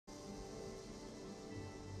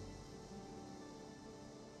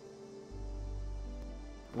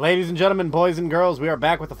Ladies and gentlemen, boys and girls, we are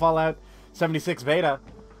back with the Fallout 76 beta.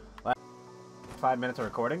 Last 5 minutes of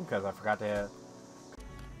recording because I forgot to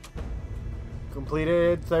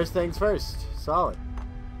completed first things first. Solid.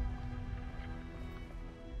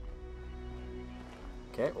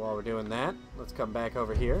 Okay, while we're doing that, let's come back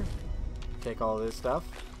over here. Take all this stuff.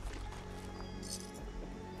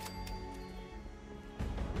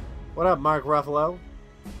 What up, Mark Ruffalo?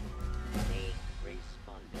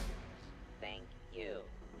 Thank you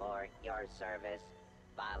for your service,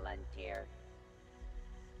 volunteer.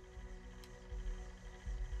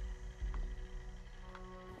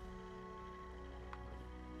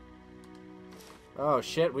 Oh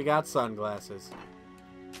shit, we got sunglasses.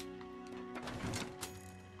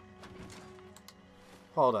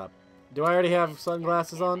 Hold up. Do I already have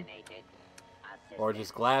sunglasses on? Or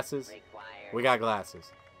just glasses? We got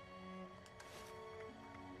glasses.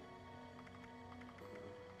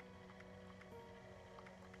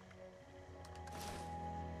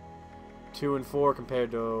 Two and 4 compared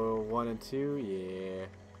to 1 and 2, yeah.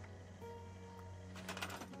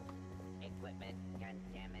 Equipment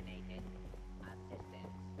contaminated.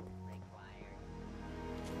 Assistance required.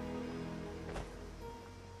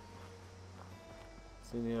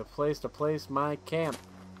 So you need a place to place my camp.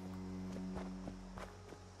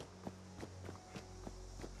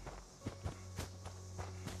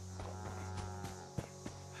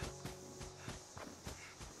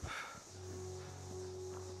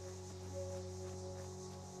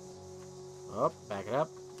 Oh, back it up.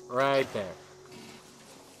 Right there.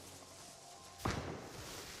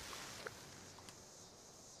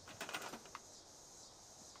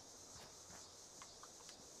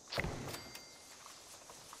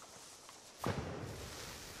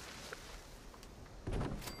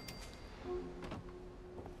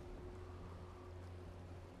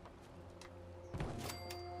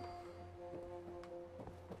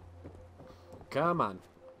 Come on.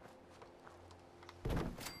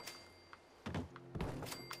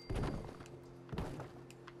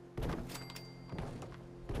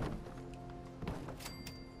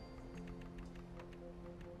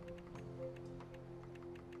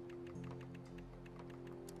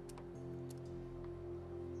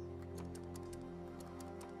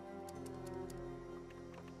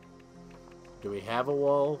 Do we have a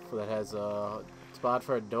wall that has a spot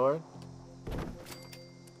for a door?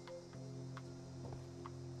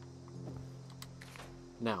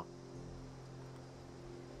 No.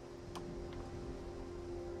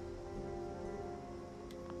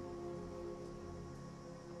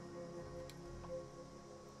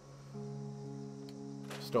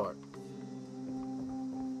 Store.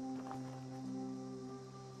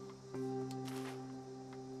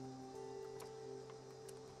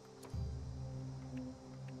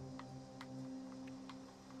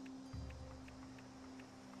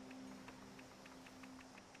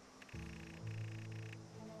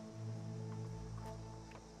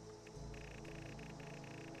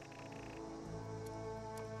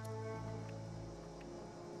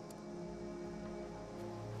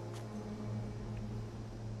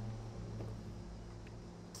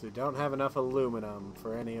 So we don't have enough aluminum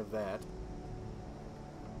for any of that.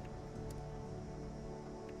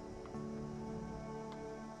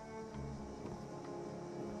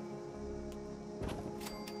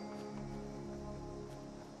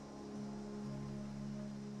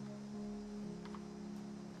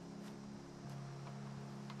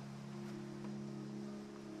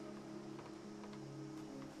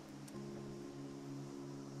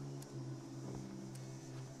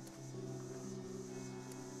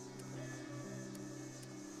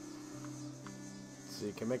 So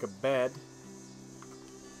you can make a bed.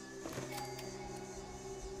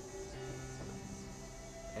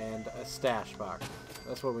 And a stash box.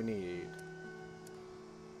 That's what we need.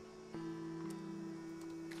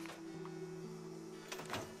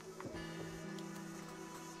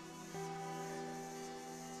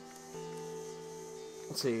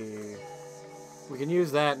 Let's see. We can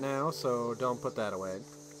use that now, so don't put that away.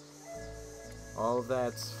 All of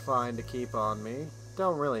that's fine to keep on me.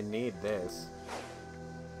 Don't really need this.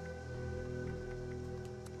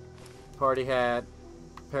 Party hat,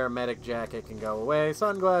 paramedic jacket can go away.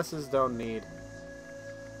 Sunglasses don't need.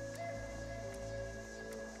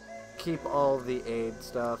 Keep all the aid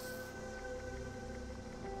stuff.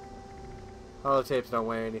 Holotapes don't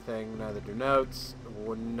weigh anything, neither do notes.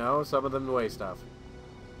 No, some of them weigh stuff.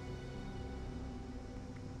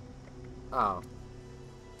 Oh.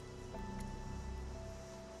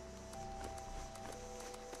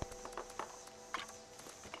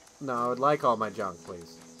 No, I would like all my junk,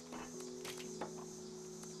 please.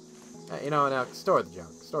 You know, now, store the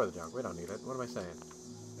junk. Store the junk. We don't need it. What am I saying?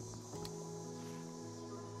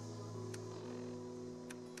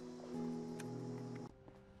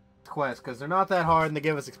 quests, because they're not that hard and they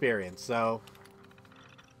give us experience, so...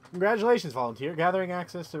 Congratulations, volunteer. Gathering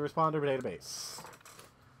access to responder database.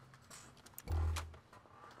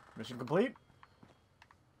 Mission complete.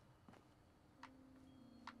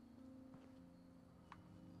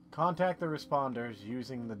 Contact the responders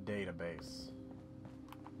using the database.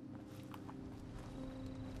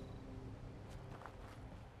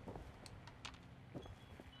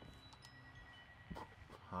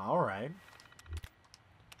 Alright.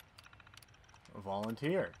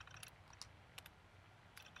 Volunteer.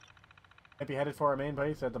 Might be headed for our main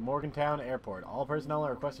base at the Morgantown Airport. All personnel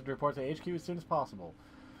are requested to report to HQ as soon as possible.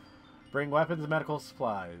 Bring weapons and medical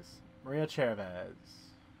supplies. Maria Chavez.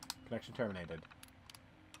 Connection terminated.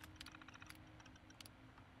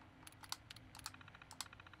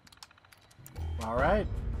 Alright.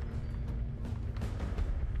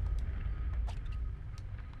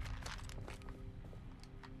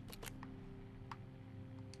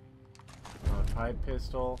 Pipe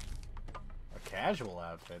pistol. A casual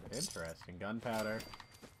outfit. Interesting. Gunpowder.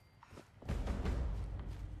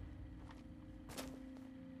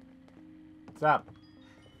 What's up?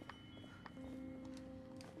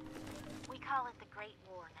 We call it the Great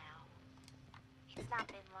War now. It's not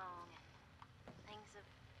been long, and things have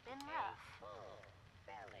been rough.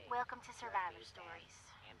 Welcome to Survivor Stories.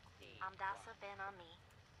 I'm Dasa Ben-Ami,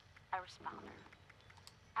 a responder.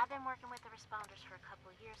 I've been working with the responders for a couple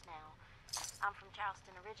of years now. I'm from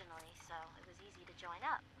Charleston originally, so it was easy to join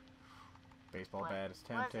up. Baseball What bat is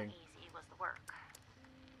tempting. wasn't easy was the work.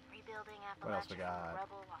 Rebuilding What else we Appalachia from got?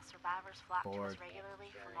 rubble while survivors flocked to Board. us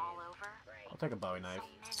regularly from all over. I'll take a Bowie knife.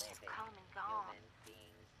 So many have come and gone.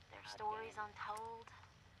 Their stories untold.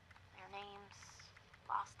 Their names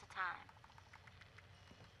lost to time.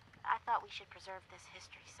 I thought we should preserve this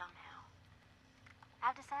history somehow.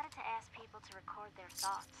 I've decided to ask people to record their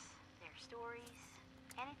thoughts, their stories,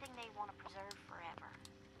 anything they want to preserve forever.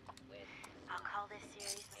 I'll call this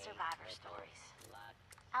series the Survivor Stories.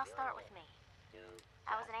 I'll start with me.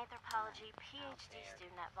 I was an anthropology PhD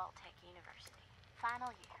student at B.E.T.A University.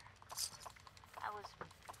 Final year. I was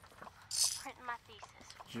printing my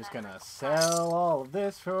thesis. Just gonna sell all of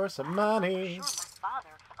this for some money. I'm sure my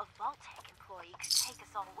father, a B.E.T.A employee, could take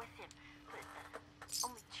us all with him, but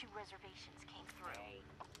only 2 reservations came through.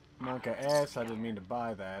 Monka S, I didn't mean to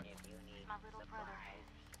buy that. My little brother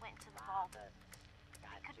went to the vault.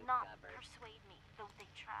 They could not persuade me, though they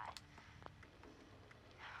tried.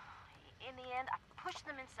 In the end, I pushed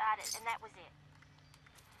them inside it, and that was it.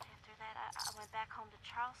 After that, I went back home to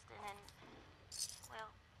Charleston, and,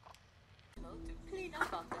 well... To clean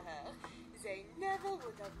up after her. They never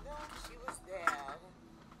would have known she was there.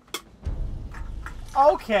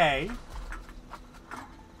 Okay.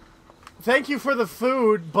 Thank you for the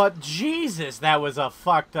food, but Jesus, that was a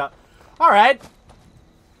fucked up... Alright.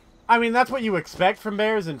 I mean, that's what you expect from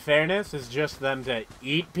bears, in fairness, is just them to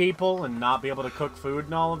eat people and not be able to cook food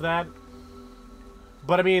and all of that.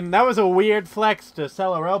 But, I mean, that was a weird flex to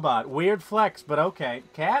sell a robot. Weird flex, but okay.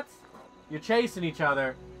 Cats? You're chasing each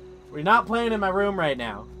other. We're not playing in my room right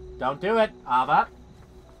now. Don't do it, Ava.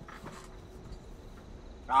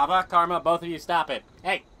 Ava, Karma, both of you stop it.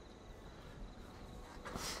 Hey.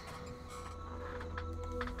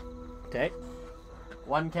 Okay.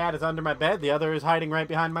 One cat is under my bed, the other is hiding right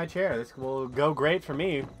behind my chair. This will go great for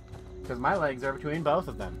me, because my legs are between both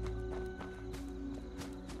of them.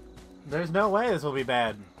 There's no way this will be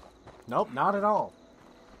bad. Nope, not at all.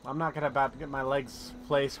 I'm not about to get my legs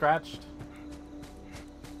play scratched.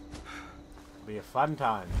 It'll be a fun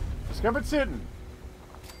time. Discovered Suitin.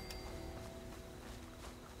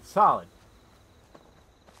 Solid.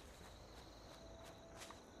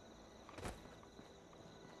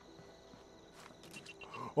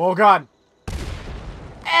 Oh god.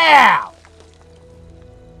 Ow!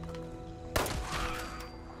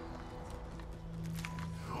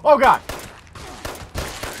 Oh god!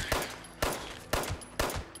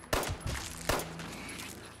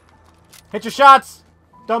 Hit your shots!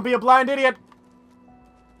 Don't be a blind idiot!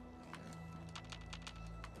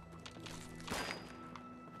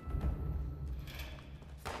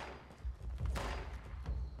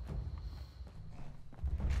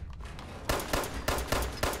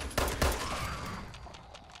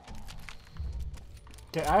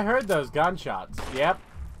 Okay, I heard those gunshots. Yep.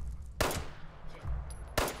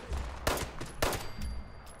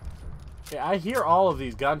 Yeah, I hear all of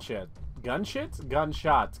these gunshots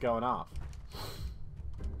going off.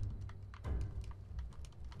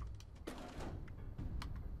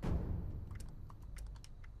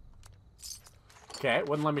 Okay, it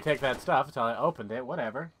wouldn't let me take that stuff until I opened it.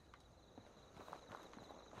 Whatever.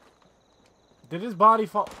 Did his body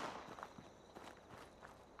fall?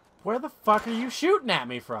 Where the fuck are you shooting at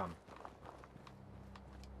me from?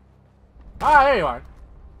 Ah, there you are.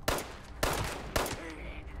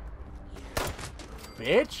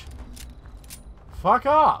 Bitch. Fuck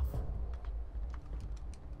off.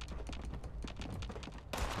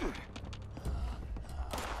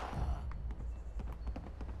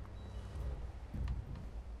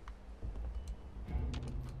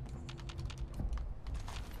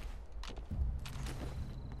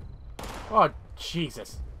 Oh,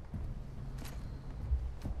 Jesus.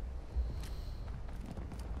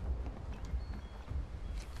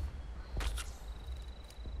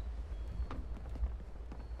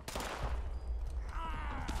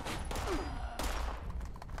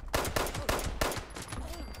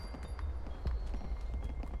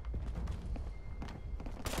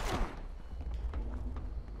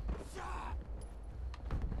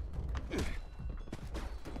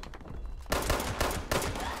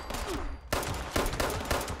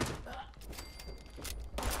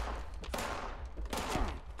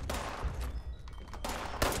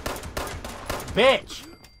 Bitch!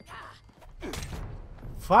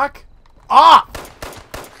 Fuck off!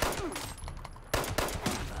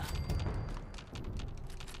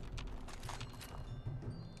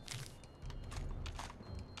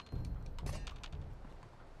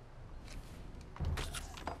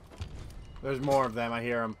 There's more of them, I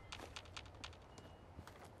hear them.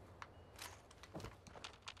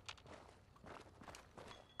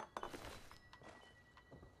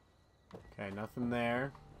 Okay, nothing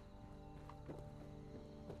there.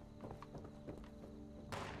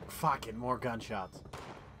 Fucking more gunshots.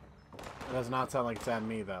 It does not sound like it's at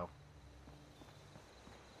me, though.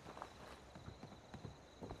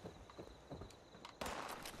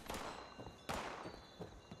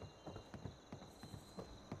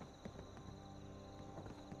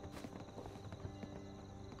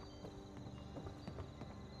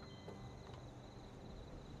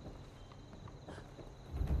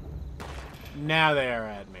 Now they are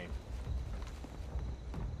at me.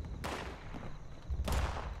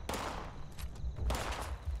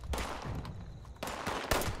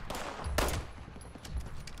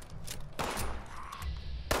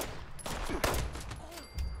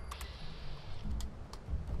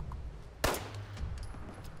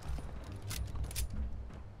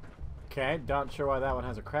 Okay, not sure why that one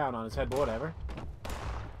has a crown on its head, but whatever.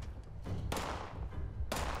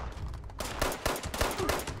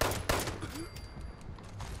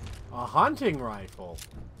 A hunting rifle.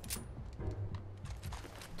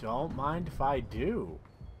 Don't mind if I do.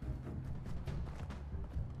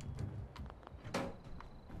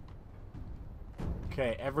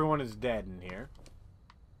 Okay, everyone is dead in here.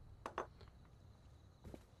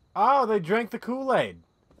 Oh, they drank the Kool-Aid.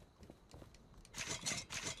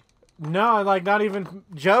 No, like, not even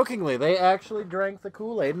jokingly. They actually drank the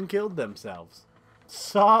Kool-Aid and killed themselves.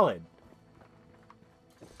 Solid.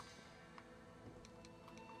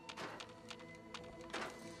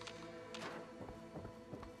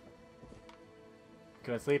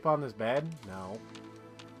 Can I sleep on this bed? No.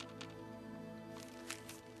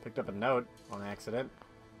 Picked up a note on accident.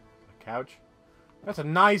 A couch. That's a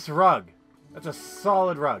nice rug. That's a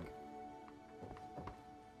solid rug.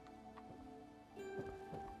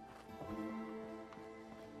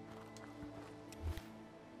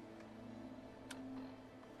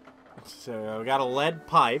 So, we got a lead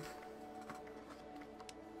pipe.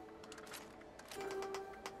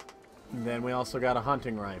 And then we also got a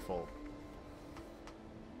hunting rifle.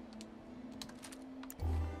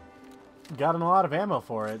 Gotten a lot of ammo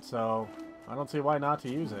for it, so I don't see why not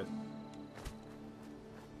to use it.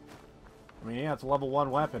 I mean, yeah, it's a level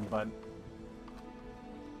 1 weapon, but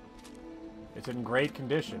it's in great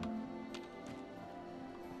condition.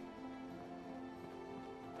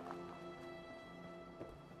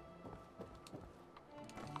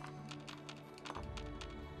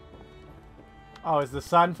 Oh, is the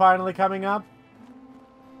sun finally coming up?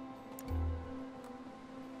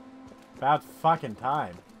 About fucking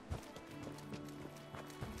time.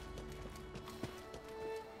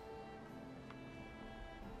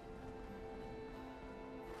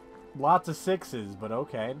 Lots of 6s, but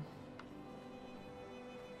okay.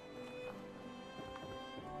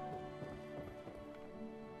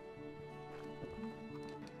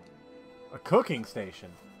 A cooking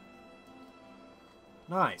station.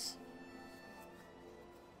 Nice.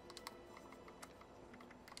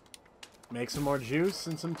 Make some more juice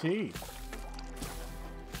and some tea.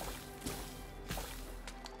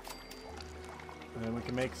 And then we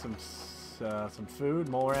can make some food,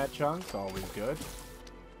 mole rat chunks, always good.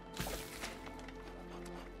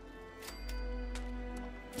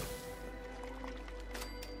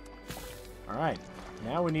 Alright,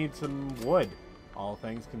 Now we need some wood, all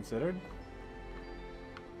things considered.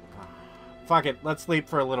 Fuck it, let's sleep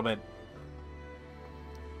for a little bit.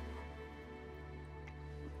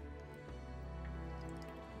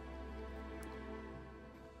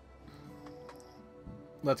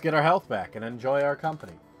 Let's get our health back and enjoy our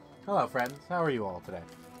company. Hello, friends. How are you all today?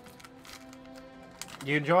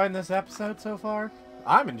 You enjoying this episode so far?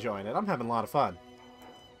 I'm enjoying it. I'm having a lot of fun.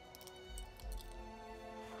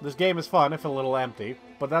 This game is fun, if a little empty,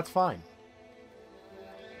 but that's fine.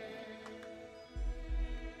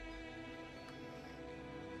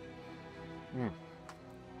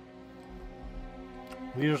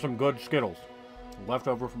 These are some good Skittles.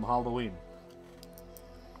 Leftover from Halloween.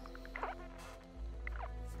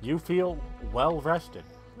 You feel well rested.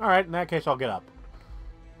 Alright, in that case, I'll get up.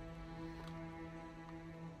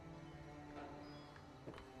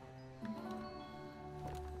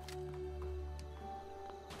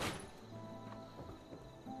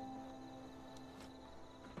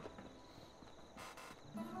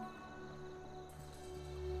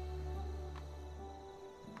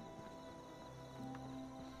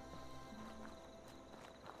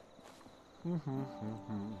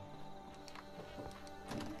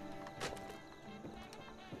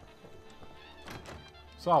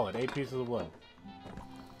 Solid, 8 pieces of wood.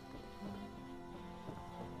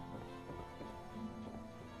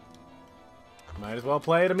 Might as well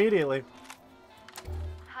play it immediately.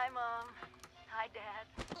 Hi, Mom. Hi, Dad.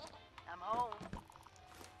 I'm home.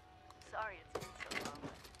 Sorry it's been so long.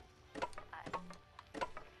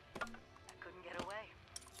 I couldn't get away.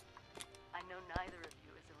 I know neither of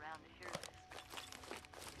you is around to hear this.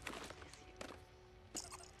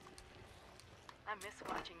 I miss you. I miss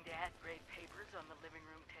watching Dad grade papers on the living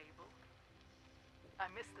room table. I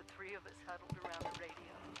miss the three of us huddled around the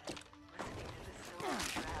radio, listening to the silver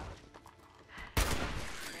shroud.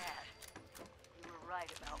 Dad, you were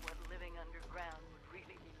right about what living underground would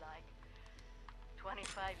really be like.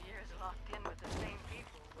 25 years locked in with the same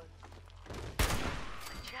people was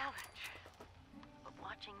a challenge. But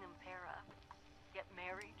watching them pair up, get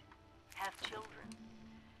married, have children,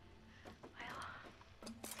 well,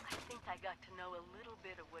 I think I got to know a little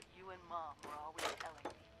bit of what you and Mom were always telling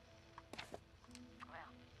me.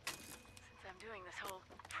 Well, since I'm doing this whole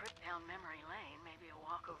trip down memory lane, maybe a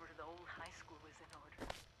walk over to the old high school is in order.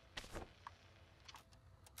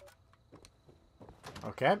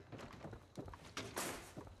 Okay.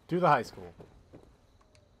 To the high school.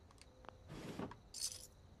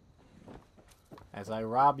 As I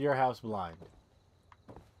rob your house blind.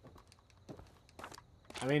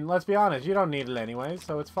 I mean, let's be honest, you don't need it anyway,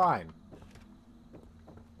 so it's fine.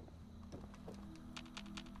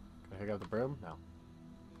 Can I pick up the broom? No.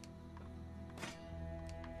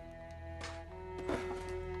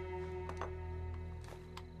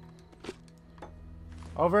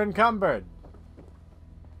 Over encumbered.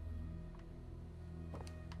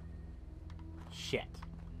 Shit.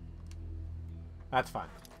 That's fine.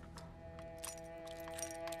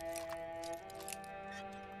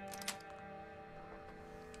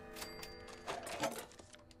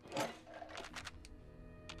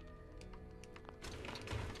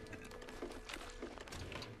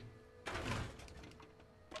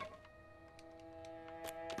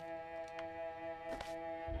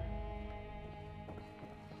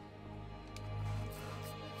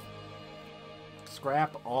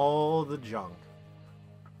 Scrap all the junk.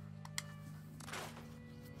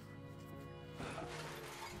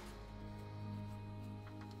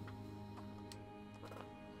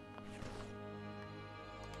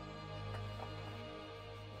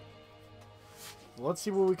 Let's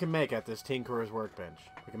see what we can make at this Tinkerer's workbench.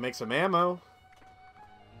 We can make some ammo.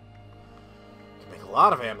 We can make a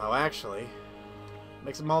lot of ammo, actually.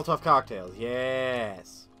 Make some Molotov cocktails.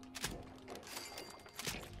 Yes.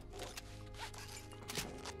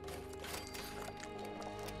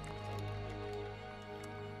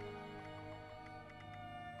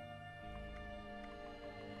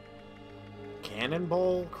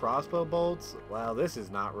 Cannonball, crossbow bolts. Wow, this is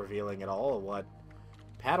not revealing at all. What?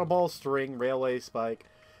 Paddleball, string, railway spike.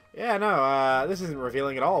 Yeah, no, this isn't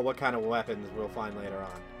revealing at all what kind of weapons we'll find later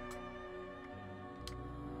on.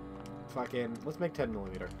 Fucking, let's make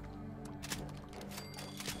 10mm.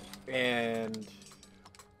 And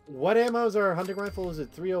what ammos are hunting rifle? Is it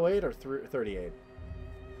 308 or 38?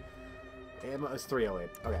 Ammo is 308.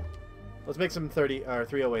 Okay, let's make some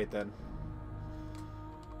 308 then.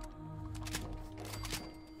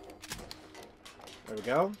 There we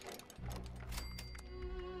go.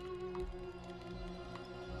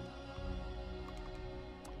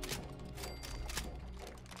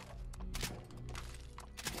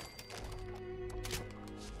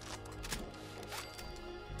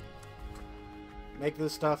 Make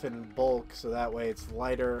this stuff in bulk so that way it's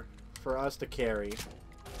lighter for us to carry.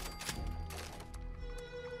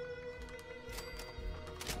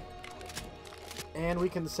 And we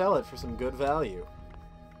can sell it for some good value.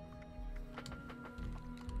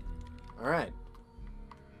 Alright.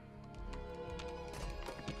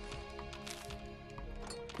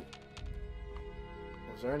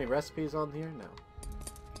 Was there any recipes on here? No.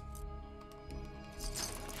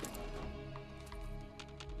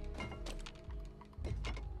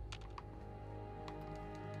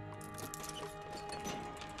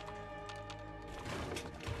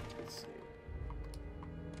 Let's see.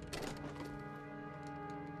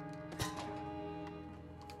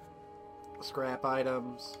 Scrap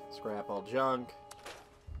items, scrap all junk.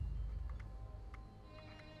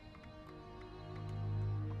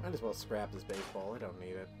 Might as well scrap this baseball, I don't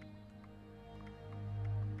need it.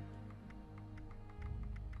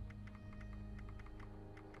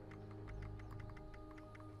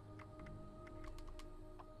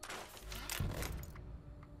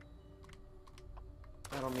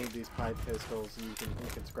 I don't need these pipe pistols, you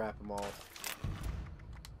can scrap them all.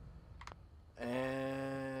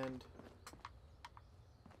 And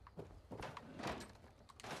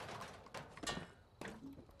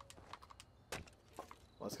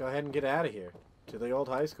let's go ahead and get out of here to the old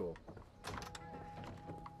high school.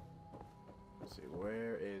 Let's see,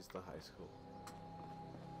 where is the high school?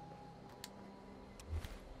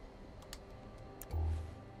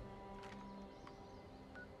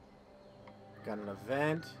 Got an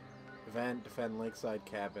event. Event, defend lakeside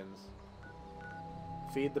cabins.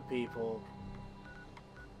 Feed the people.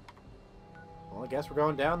 Well, I guess we're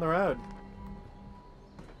going down the road.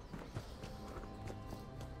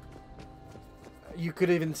 You could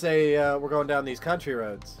even say we're going down these country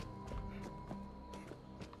roads.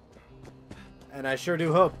 And I sure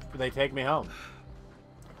do hope they take me home.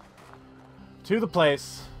 To the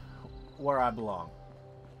place where I belong.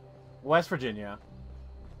 West Virginia.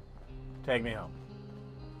 Take me home.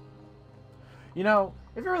 You know,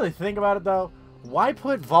 if you really think about it though, why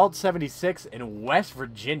put Vault 76 in West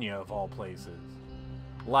Virginia of all places?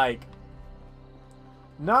 Like,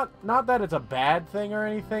 not that it's a bad thing or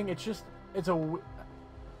anything, it's just, it's a...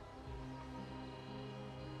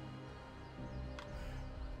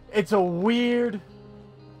 It's a weird...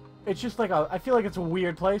 It's just like a... I feel like it's a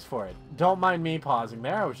weird place for it. Don't mind me pausing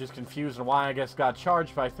there, I was just confused on why I guess got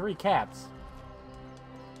charged by 3 cats.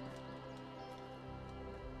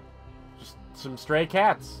 Just some stray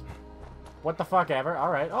cats. What the fuck ever.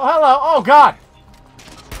 Alright. Oh, hello! Oh, God!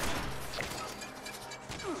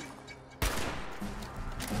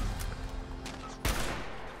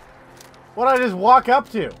 What'd I just walk up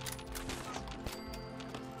to?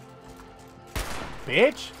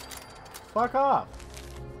 Bitch? Fuck off.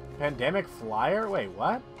 Pandemic flyer? Wait,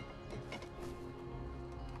 what?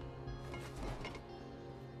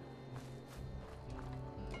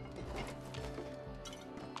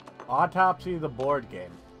 Autopsy the board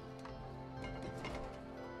game.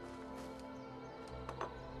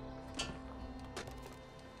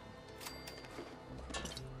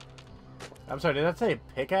 I'm sorry, did that say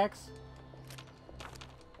pickaxe?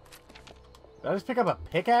 Did I just pick up a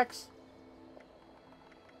pickaxe?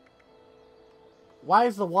 Why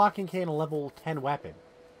is the walking cane a level 10 weapon?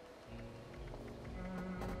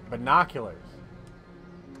 Binoculars.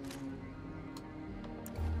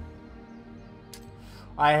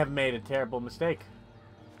 I have made a terrible mistake.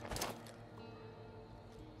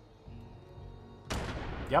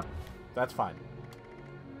 Yep, that's fine.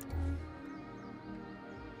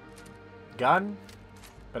 Gun,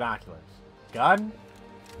 binoculars. Gun,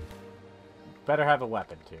 better have a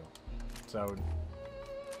weapon too. So,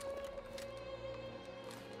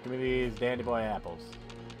 give me these dandy boy apples.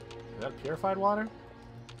 Is that purified water?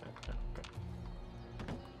 Okay.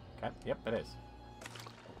 Okay, yep, it is.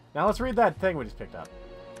 Now let's read that thing we just picked up.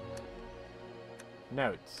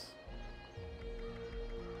 Notes.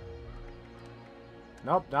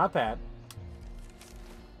 Nope, not that.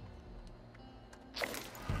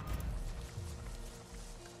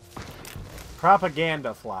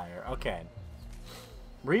 Propaganda flyer. Okay.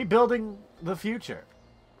 Rebuilding the future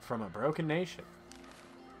from a broken nation.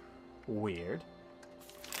 Weird.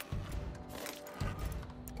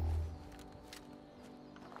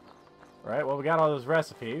 Right, well, we got all those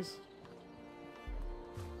recipes.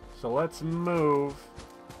 So let's move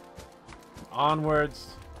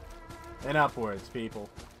onwards and upwards, people.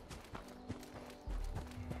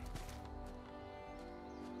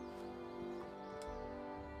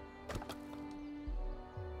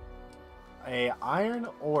 A iron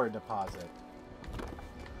ore deposit.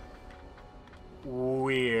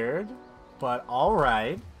 Weird, but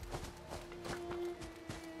alright.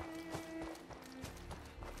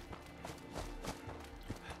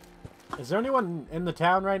 Is there anyone in the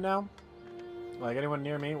town right now? Like, anyone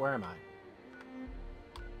near me? Where am I?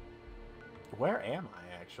 Where am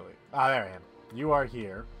I, actually? Ah, there I am. You are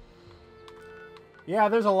here. Yeah,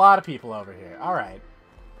 there's a lot of people over here. Alright.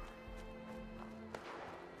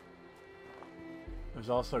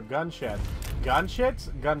 There's also gunshots. Gunshots?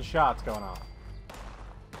 Gunshots going off.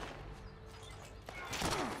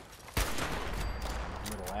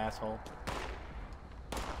 Little asshole.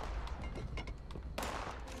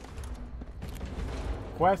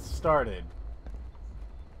 Quest started.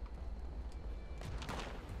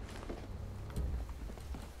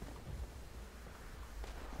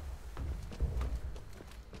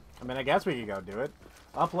 I mean, I guess we could go do it.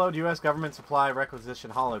 Upload U.S. government supply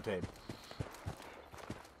requisition holotape.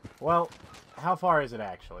 Well, how far is it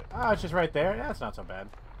actually? Oh, it's just right there. Yeah, it's not so bad.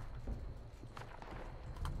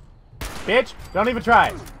 Bitch, don't even try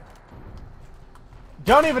it.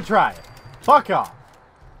 Don't even try it. Fuck off.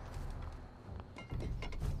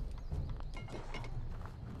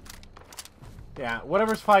 Yeah,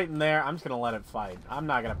 whatever's fighting there, I'm just gonna let it fight. I'm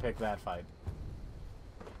not gonna pick that fight.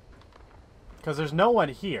 Because there's no one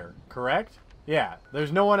here, correct? Yeah,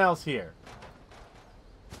 there's no one else here.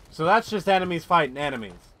 So that's just enemies fighting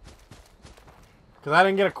enemies. Because I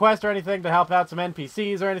didn't get a quest or anything to help out some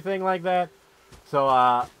NPCs or anything like that. So,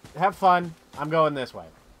 have fun. I'm going this way.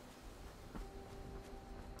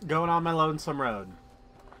 Going on my lonesome road.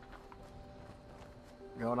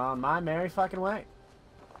 Going on my merry fucking way.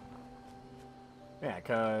 Yeah,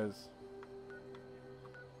 because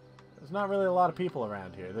there's not really a lot of people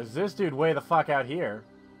around here. There's this dude way the fuck out here.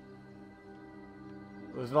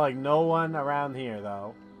 There's like no one around here,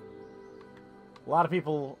 though. A lot of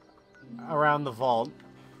people around the vault.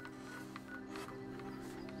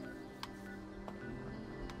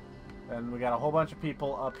 And we got a whole bunch of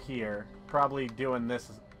people up here. Probably doing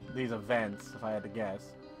these events, if I had to guess.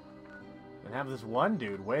 And have this one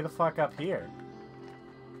dude way the fuck up here.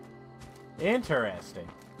 Interesting.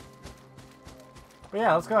 But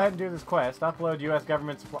yeah, let's go ahead and do this quest. Upload U.S.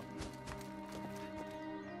 government supply.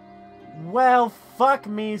 Well, fuck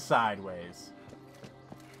me sideways.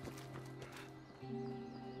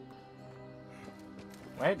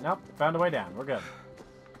 Wait, nope. Found a way down. We're good.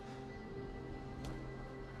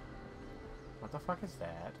 What the fuck is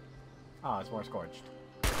that? Oh, it's more scorched.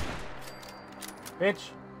 Bitch.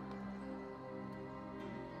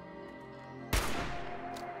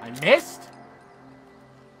 I missed?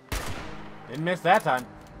 Didn't miss that time.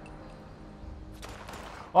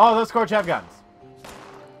 Oh, those Scorch have guns.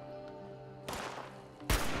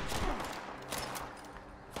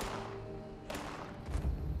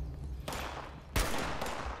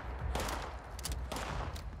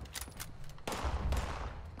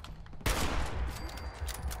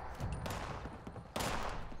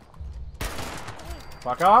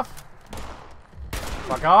 Fuck off.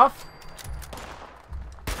 Fuck off.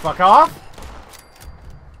 Fuck off.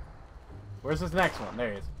 Where's this next one?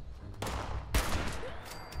 There he is.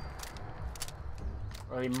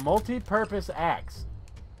 A multi-purpose axe.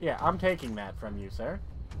 Yeah, I'm taking that from you, sir.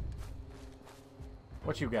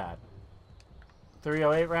 What you got?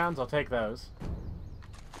 308 rounds? I'll take those.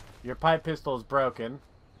 Your pipe pistol is broken,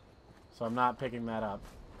 so I'm not picking that up.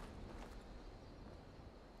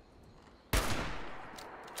 I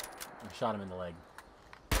shot him in the leg.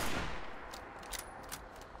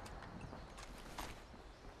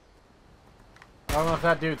 I don't know if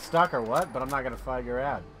that dude's stuck or what, but I'm not going to figure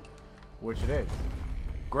out which it is.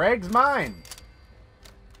 Greg's mine!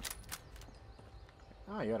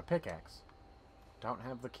 Oh, you got a pickaxe. Don't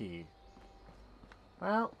have the key.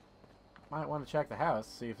 Well, might want to check the house,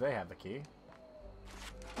 see if they have the key.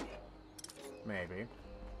 Maybe.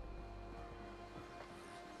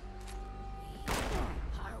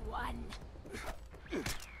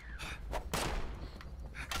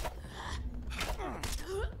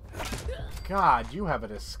 God, you have a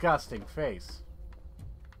disgusting face.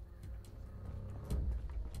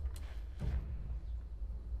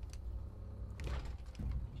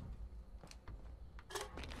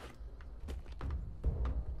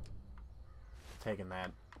 Taking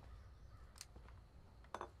that.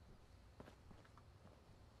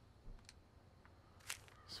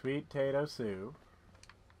 Sweet potato soup.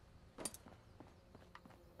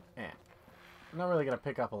 I'm not really going to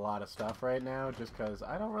pick up a lot of stuff right now, just because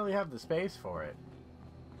I don't really have the space for it.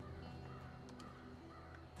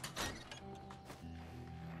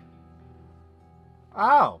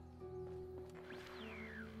 Oh!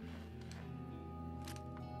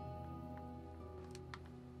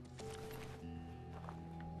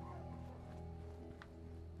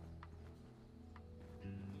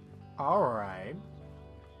 Alright.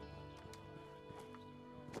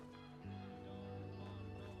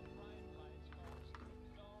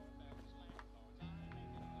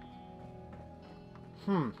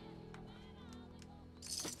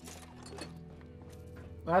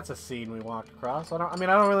 That's a scene we walked across. I don't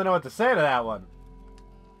really know what to say to that one.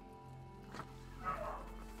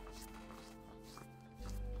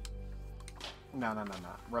 No.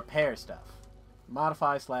 Repair stuff.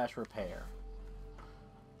 Modify / repair.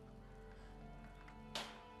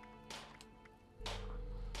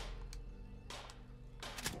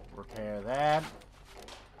 Repair that.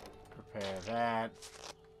 Repair that.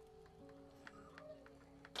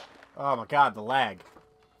 Oh my god, the lag.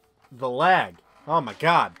 The lag. Oh my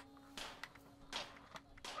god.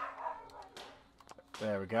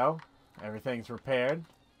 There we go. Everything's repaired.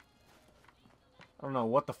 I don't know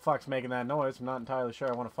what the fuck's making that noise. I'm not entirely sure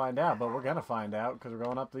I want to find out, but we're gonna find out because we're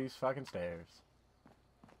going up these fucking stairs.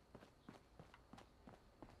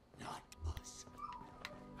 Not us.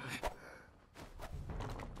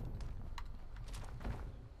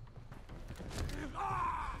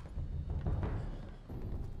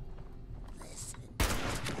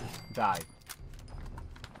 Die.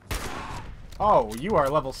 Oh, you are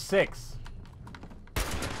level 6.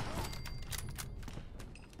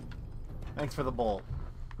 Thanks for the bowl,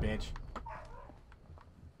 bitch.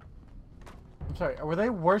 I'm sorry, were they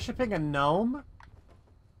worshipping a gnome?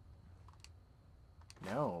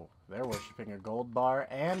 No, they're worshipping a gold bar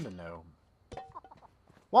and a gnome.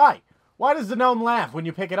 Why? Why does the gnome laugh when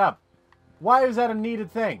you pick it up? Why is that a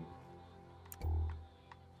needed thing?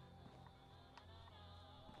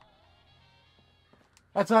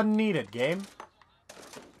 That's unneeded, game.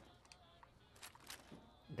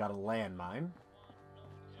 Got a landmine.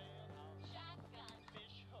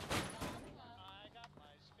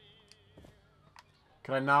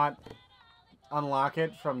 Can I not unlock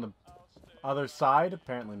it from the other side?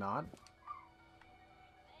 Apparently not.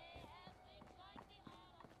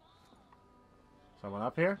 Someone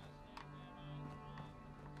up here?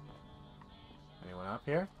 Anyone up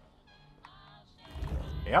here?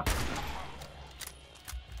 Yep.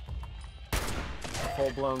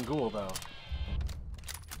 Full-blown ghoul, though.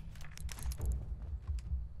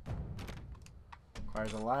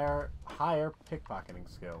 Requires a higher pickpocketing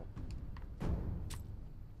skill.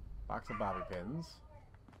 Box of bobby pins.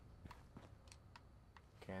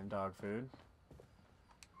 Canned dog food.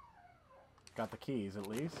 Got the keys, at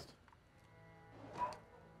least.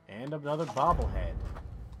 And another bobblehead.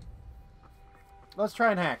 Let's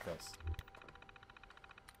try and hack this.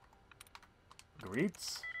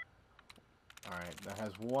 Greets. Alright, that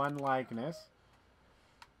has one likeness.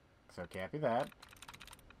 So it can't be that.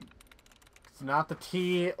 It's not the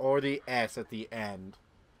T or the S at the end.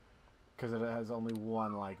 Because it has only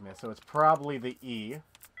one likeness. So it's probably the E.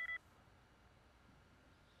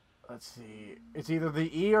 Let's see. It's either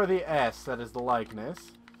the E or the S that is the likeness.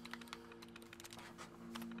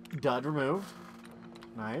 Dud removed.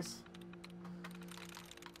 Nice.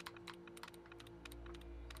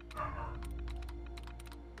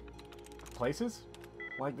 Places?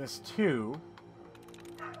 Likeness 2.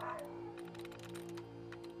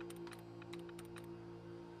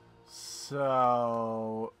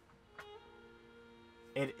 So...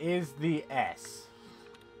 it is the S.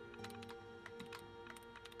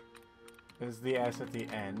 Is the S at the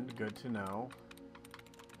end. Good to know.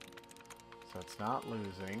 So it's not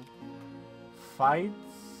losing. Fights?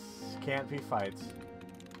 Can't be fights.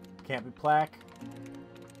 Can't be plaque.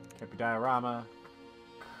 Can't be diorama.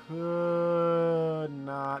 Could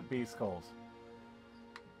not be skulls.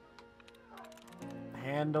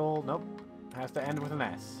 Handle? Nope. Has to end with an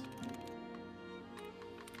S.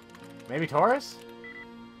 Maybe Taurus?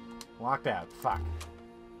 Locked out. Fuck.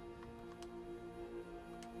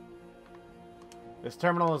 This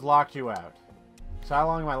terminal has locked you out. So how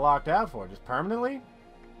long am I locked out for? Just permanently?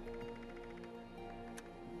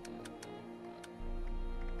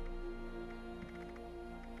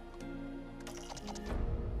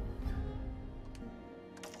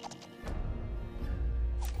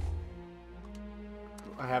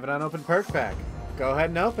 I have an unopened perk pack. Go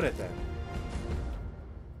ahead and open it then.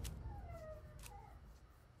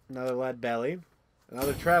 Another lead belly.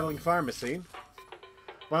 Another traveling pharmacy.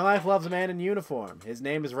 My life loves a man in uniform. His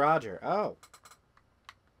name is Roger. Oh.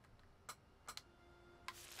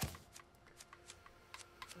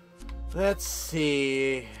 Let's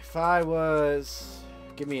see. If I was...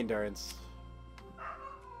 give me endurance.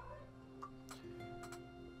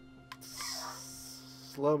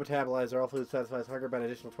 Slow metabolizer. All food satisfies hunger by an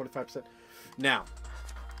additional 25%. Now,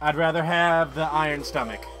 I'd rather have the iron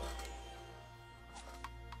stomach.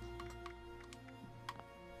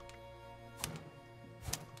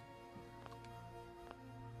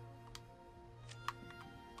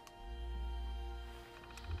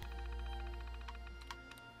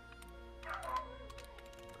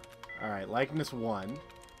 Alright, likeness 1.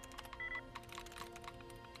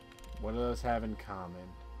 What do those have in common?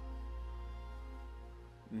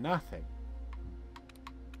 Nothing.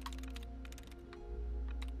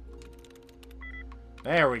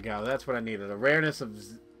 There we go. That's what I needed. A rareness of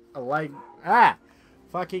a like. Ah!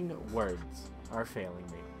 Fucking words are failing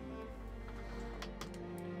me.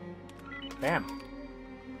 Bam.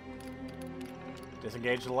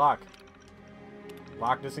 Disengage the lock.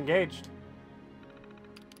 Lock disengaged.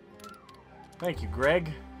 Thank you,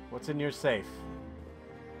 Greg. What's in your safe?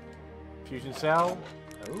 Fusion cell.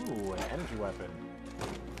 Ooh, an energy weapon.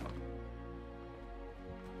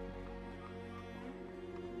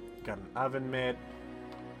 Got an oven mitt.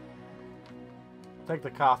 Take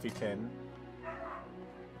the coffee tin.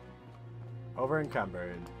 Over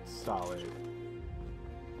encumbered. Solid.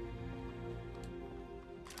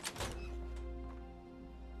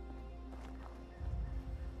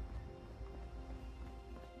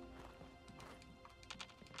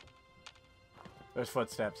 There's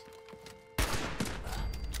footsteps.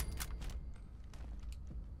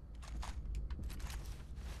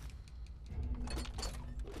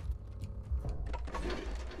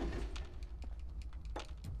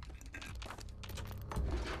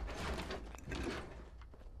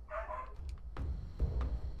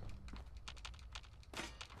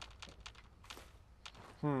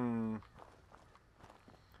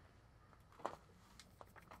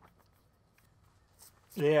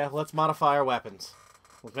 Yeah, let's modify our weapons.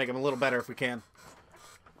 Let's make them a little better if we can.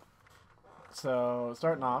 So,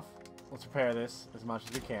 starting off, let's repair this as much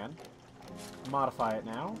as we can. Modify it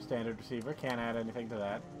now. Standard receiver. Can't add anything to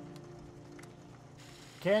that.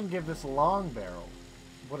 Can give this a long barrel.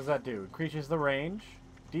 What does that do? Increases the range,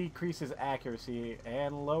 decreases accuracy,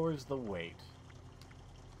 and lowers the weight.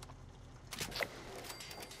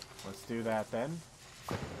 Let's do that then.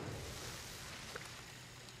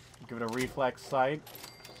 Give it a reflex sight.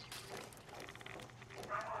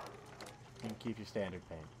 And keep your standard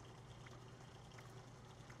paint.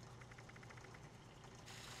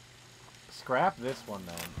 Scrap this one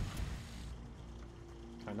then.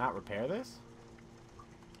 Can I not repair this?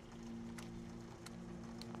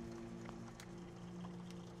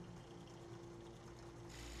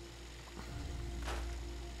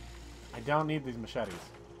 I don't need these machetes.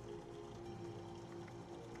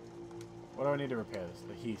 What do I need to repair this?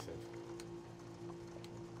 Adhesive.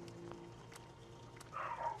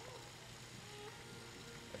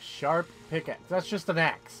 A sharp pickaxe. That's just an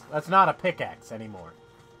axe. That's not a pickaxe anymore.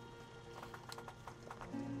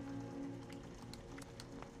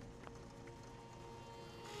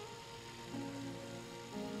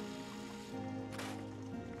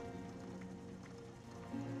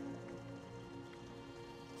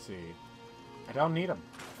 Let's see. I don't need them.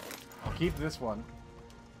 I'll keep this one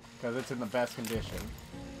because it's in the best condition.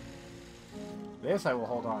 This I will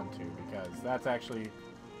hold on to because that's actually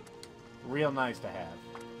real nice to have.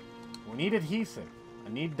 We need adhesive. I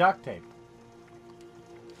need duct tape.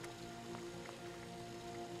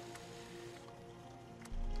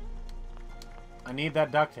 I need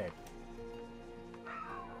that duct tape.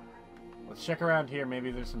 Let's check around here.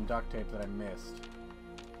 Maybe there's some duct tape that I missed.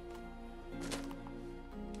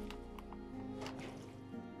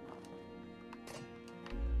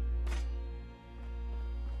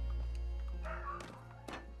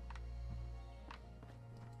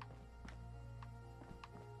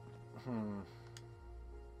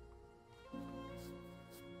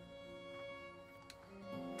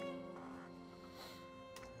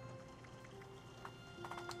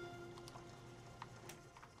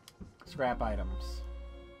 Scrap items.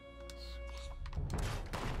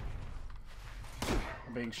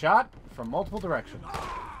 I'm being shot from multiple directions.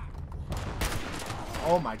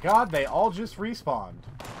 Oh my god, they all just respawned.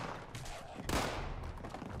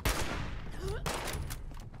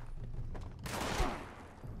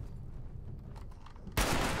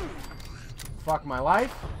 Fuck my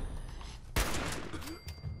life.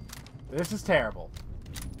 This is terrible.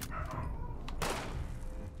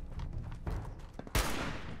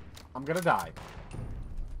 I'm gonna die.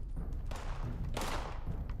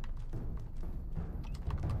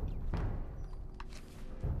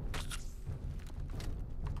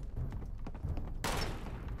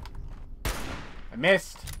 I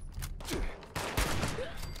missed.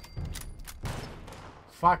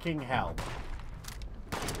 Fucking hell.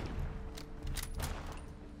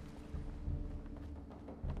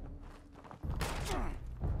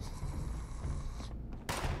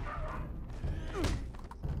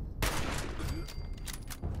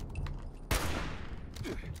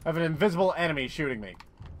 I have an invisible enemy shooting me.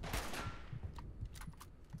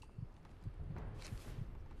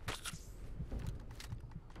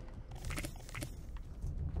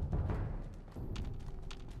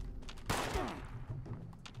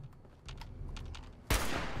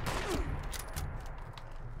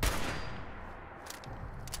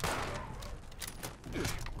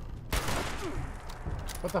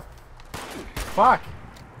 What the fuck?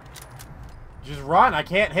 Just run. I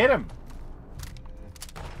can't hit him.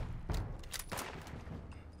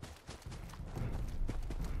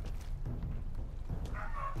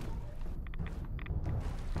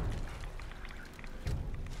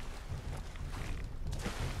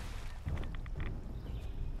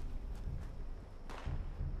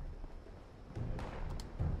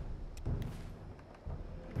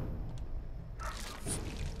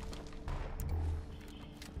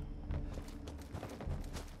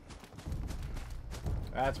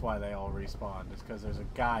 That's why they all respawned, is because there's a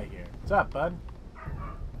guy here. What's up, bud?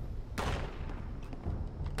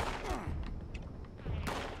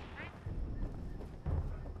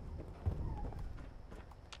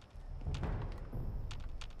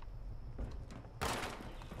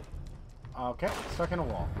 Okay, stuck in a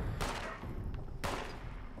wall.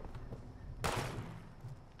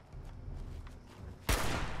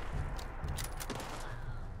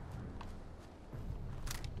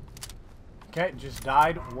 Okay, just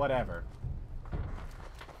died, whatever.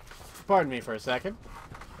 Pardon me for a second.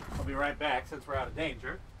 I'll be right back since we're out of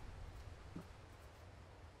danger.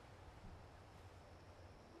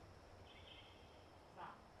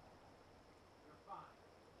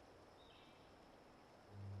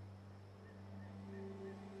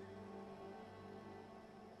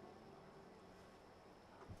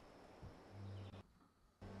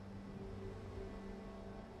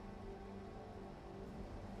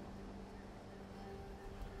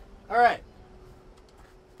 Alright.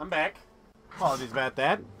 I'm back. Apologies about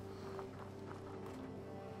that.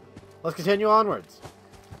 Let's continue onwards.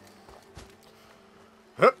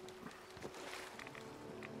 Hup.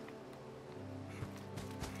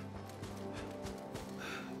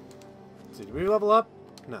 Let's see, did we level up?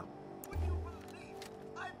 No.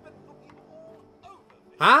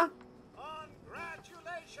 Huh?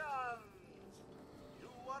 Congratulations! You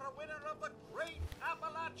are a winner of the Great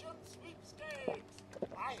Appalachian Sweepstakes!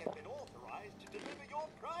 I have been authorized to deliver your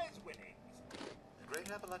prize winnings. The Great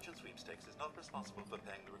Appalachian Sweepstakes is not responsible for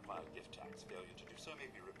paying the required gift tax. Failure to do so may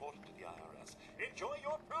be reported to the IRS. Enjoy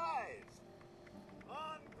your prize!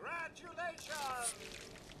 Congratulations!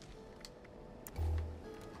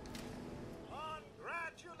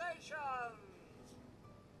 Congratulations!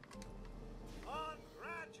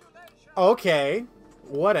 Congratulations! Okay.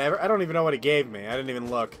 Whatever. I don't even know what it gave me. I didn't even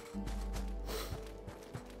look.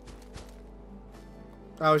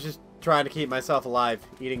 I was just trying to keep myself alive,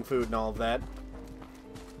 eating food and all of that.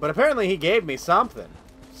 But apparently he gave me something.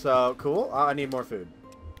 So, cool. I need more food.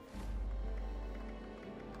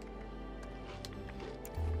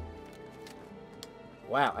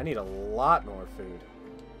 Wow, I need a lot more food.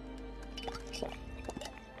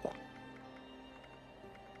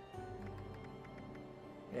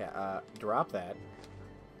 Yeah, drop that.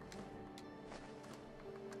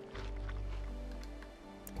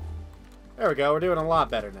 There we go, we're doing a lot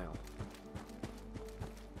better now.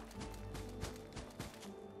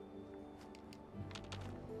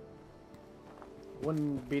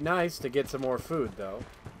 Wouldn't be nice to get some more food, though.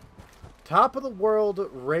 Top of the world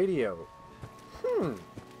radio.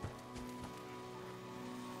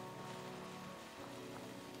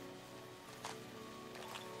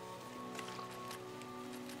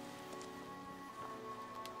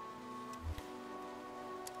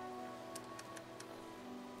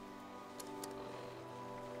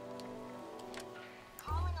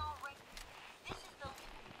 Calling all right. This is the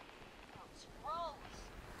Rose.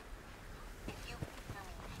 If you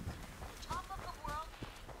top of the world,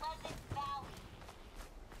 Pleasant Valley.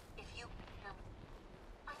 If you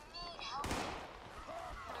I need help.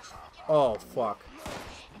 Oh, fuck.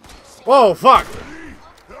 Whoa, fuck!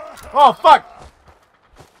 Oh, fuck!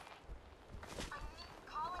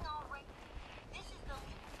 Calling all right. This is the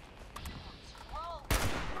Rose.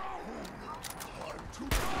 To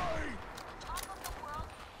die! Top of the world,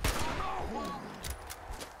 Pleasant Valley.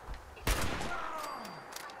 If you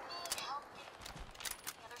I need help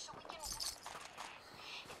together so we can.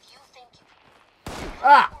 If you think you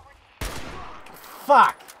Ah!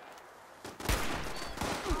 Fuck!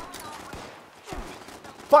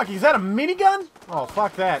 Fuck, is that a minigun? Oh,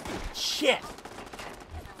 fuck that. Shit!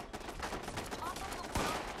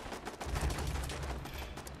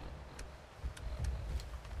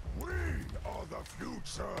 We are the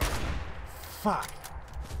future! Fuck.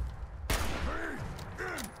 Be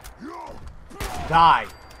in your blood! Die.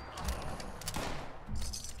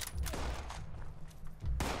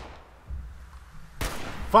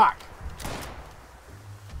 Fuck.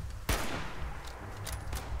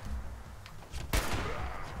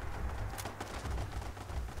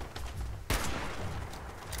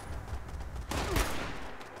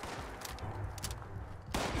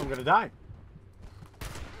 gonna die.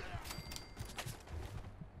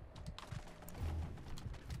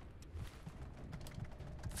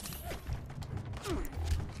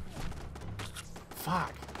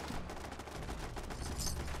 Fuck.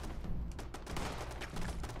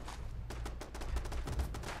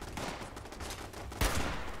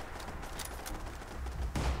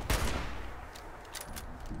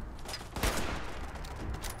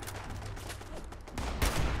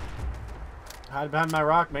 Hide behind my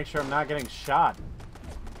rock, make sure I'm not getting shot.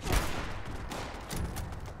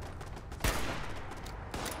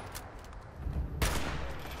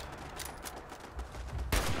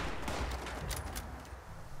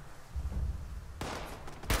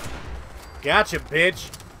 Gotcha, bitch.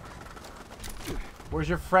 Where's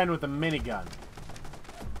your friend with the minigun?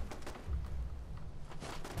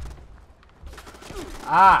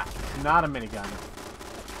 Ah, not a minigun.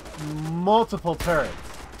 Multiple turrets.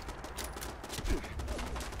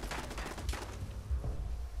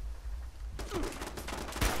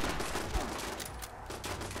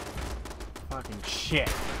 Fucking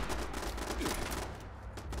shit.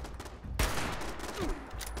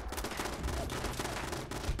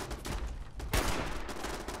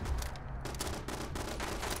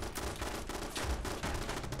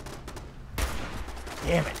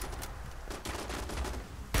 Damn it.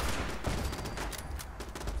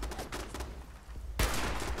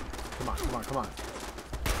 Come on, come on, come on.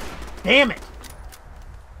 Damn it!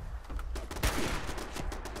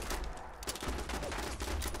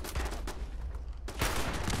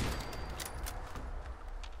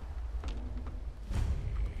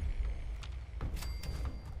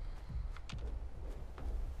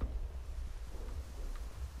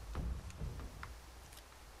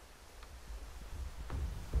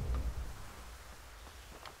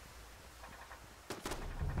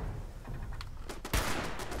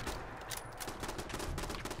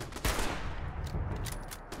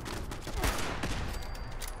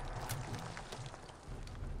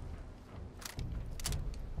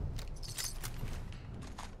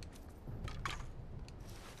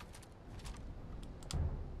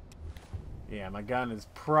 Yeah, my gun is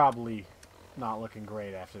probably not looking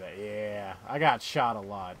great after that. Yeah, I got shot a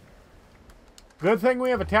lot. Good thing we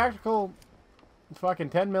have a tactical fucking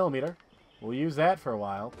 10mm. We'll use that for a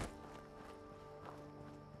while.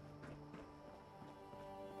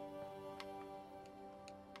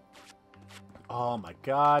 Oh my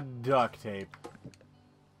god, duct tape.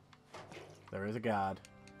 There is a god.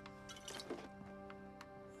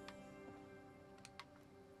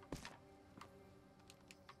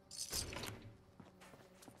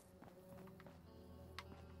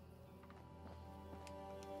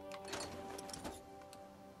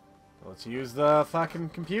 Let's use the fucking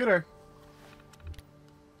computer.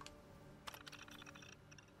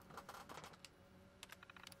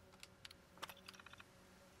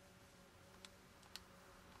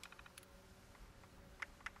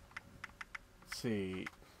 Let's see.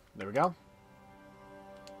 There we go.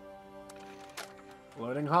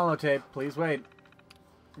 Loading holotape. Please wait.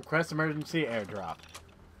 Request emergency airdrop.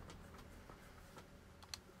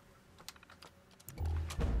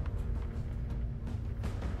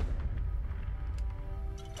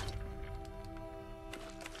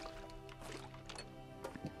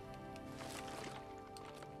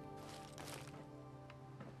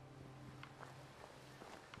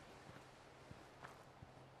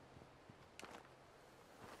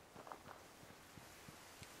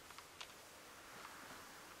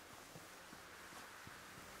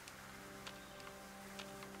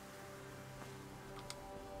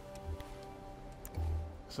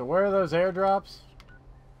 So where are those airdrops?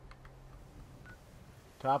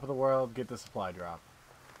 Top of the world, get the supply drop.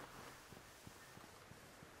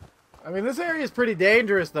 I mean, this area is pretty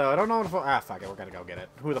dangerous, though. I don't know if... Ah, fuck it, we're gonna go get it.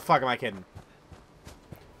 Who the fuck am I kidding?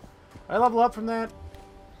 I level up from that?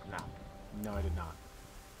 No. No, I did not.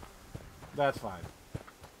 That's fine.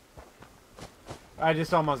 I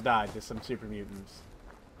just almost died to some super mutants.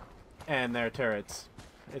 And their turrets.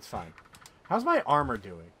 It's fine. How's my armor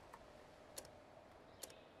doing?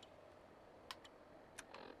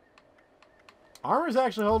 Armor's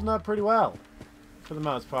actually holding up pretty well. For the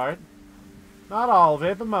most part. Not all of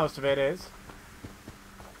it, but most of it is.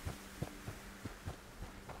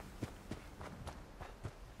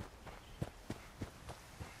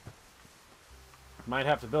 Might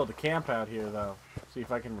have to build a camp out here, though. See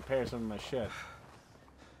if I can repair some of my shit.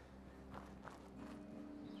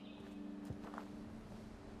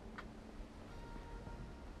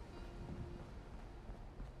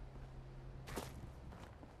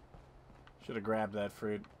 Should have grabbed that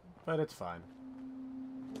fruit, but it's fine.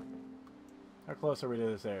 How close are we to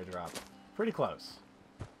this airdrop? Pretty close.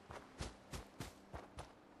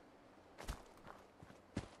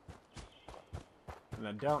 And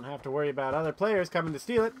I don't have to worry about other players coming to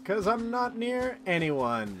steal it, because I'm not near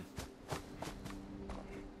anyone.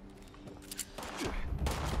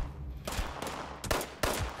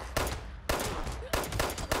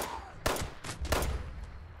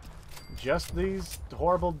 Just these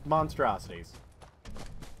horrible monstrosities.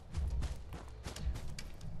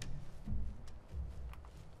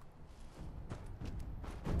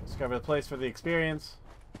 Discover the place for the experience.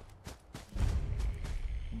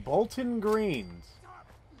 Bolton Greens.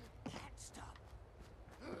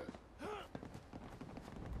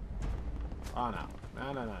 Oh no.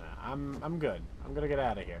 No. I'm good. I'm gonna get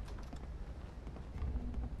out of here.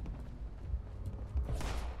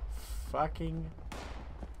 Fucking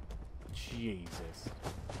Jesus.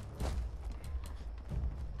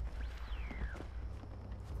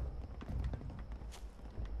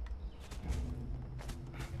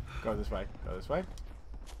 Go this way. Go this way.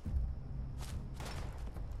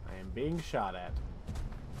 I am being shot at.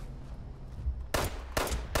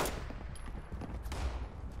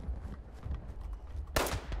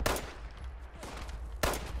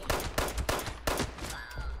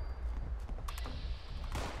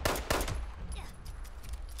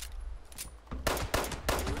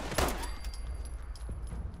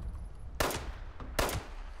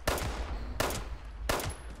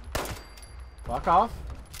 Fuck off.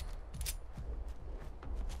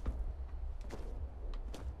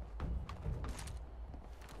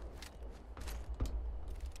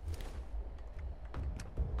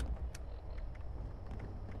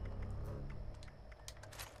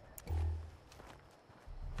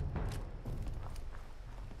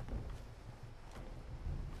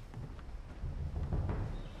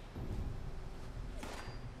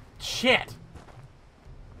 Shit!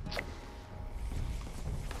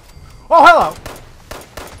 Oh, hello!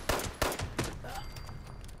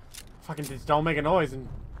 Fucking just don't make a noise and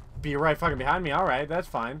be right fucking behind me. Alright, that's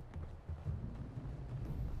fine.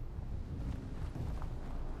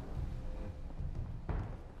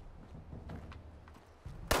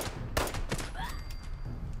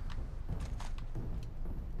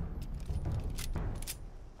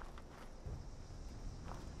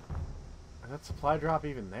 Is that supply drop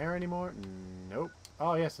even there anymore? Nope.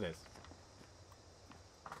 Oh, yes it is.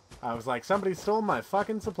 I was like, somebody stole my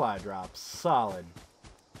fucking supply drop. Solid.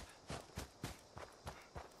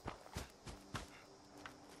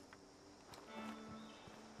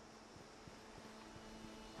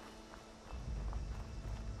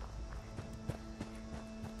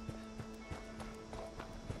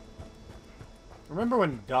 Remember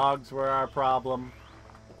when dogs were our problem?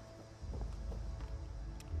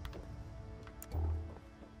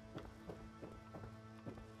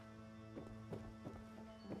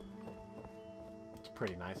 It's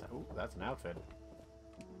pretty nice. Ooh, that's an outfit.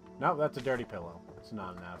 No, that's a dirty pillow. It's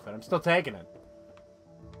not an outfit. I'm still taking it.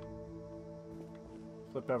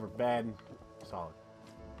 Flipped over bed. Solid.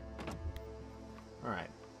 Alright.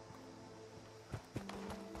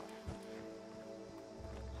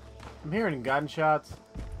 I'm hearing gunshots.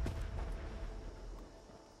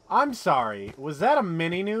 I'm sorry. Was that a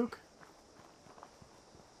mini nuke?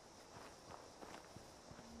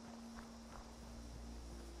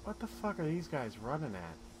 What the fuck are these guys running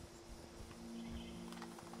at?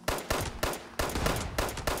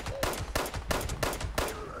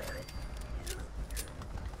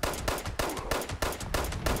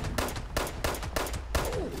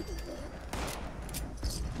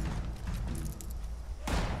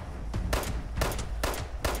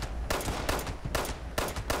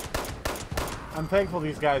 I'm thankful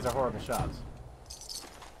these guys are horrible shots.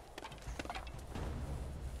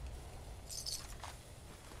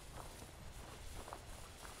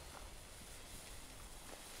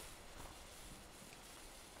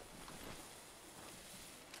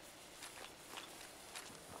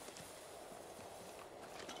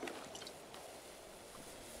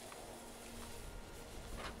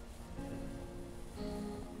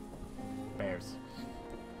 Bears.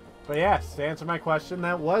 But yes, to answer my question,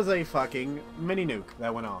 that was a fucking mini nuke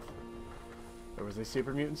that went off. There was a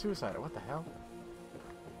super mutant suicider. What the hell?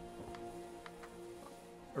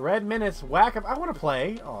 Red minutes, whack up. I want to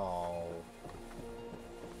play. Oh.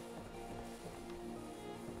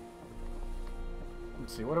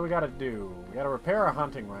 Let's see, what do we gotta do? We gotta repair our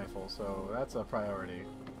hunting rifle, so that's a priority.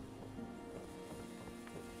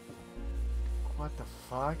 What the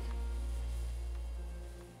fuck?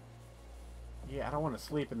 Yeah, I don't want to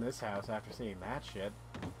sleep in this house after seeing that shit.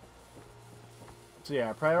 So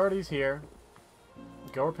yeah, priorities here.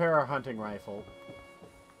 Go repair our hunting rifle.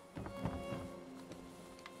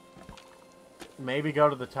 Maybe go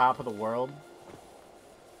to the top of the world.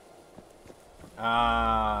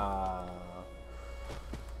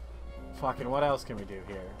 Fucking what else can we do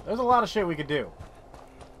here? There's a lot of shit we could do.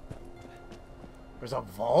 There's a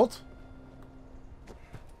vault?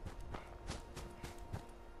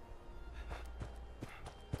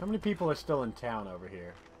 How many people are still in town over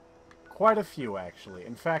here? Quite a few, actually.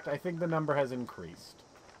 In fact, I think the number has increased.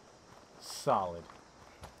 Solid.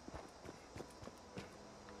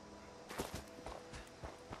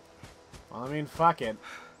 Well, I mean, fuck it.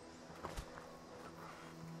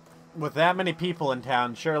 With that many people in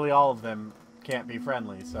town, surely all of them can't be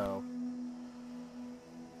friendly, so...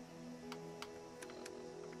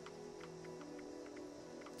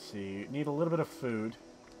 Let's see, need a little bit of food.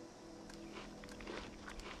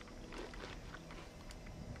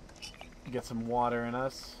 Get some water in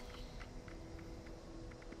us.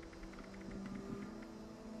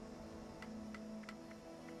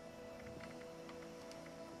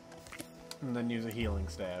 And then use a healing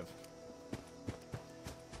staff.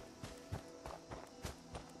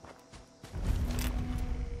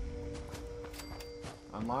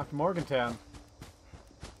 Unlocked Morgantown.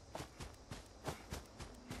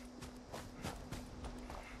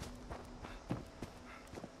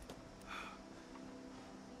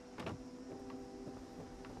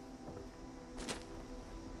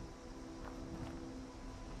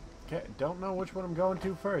 Okay, don't know which one I'm going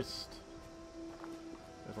to first.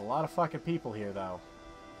 There's a lot of fucking people here, though.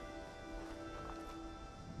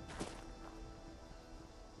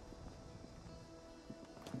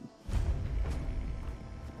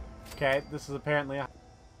 Okay, this is apparently a...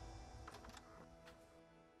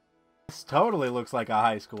 This totally looks like a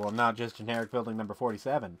high school, not just generic building number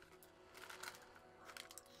 47.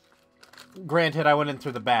 Granted, I went in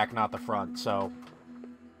through the back, not the front, so...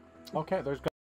 Okay, there's...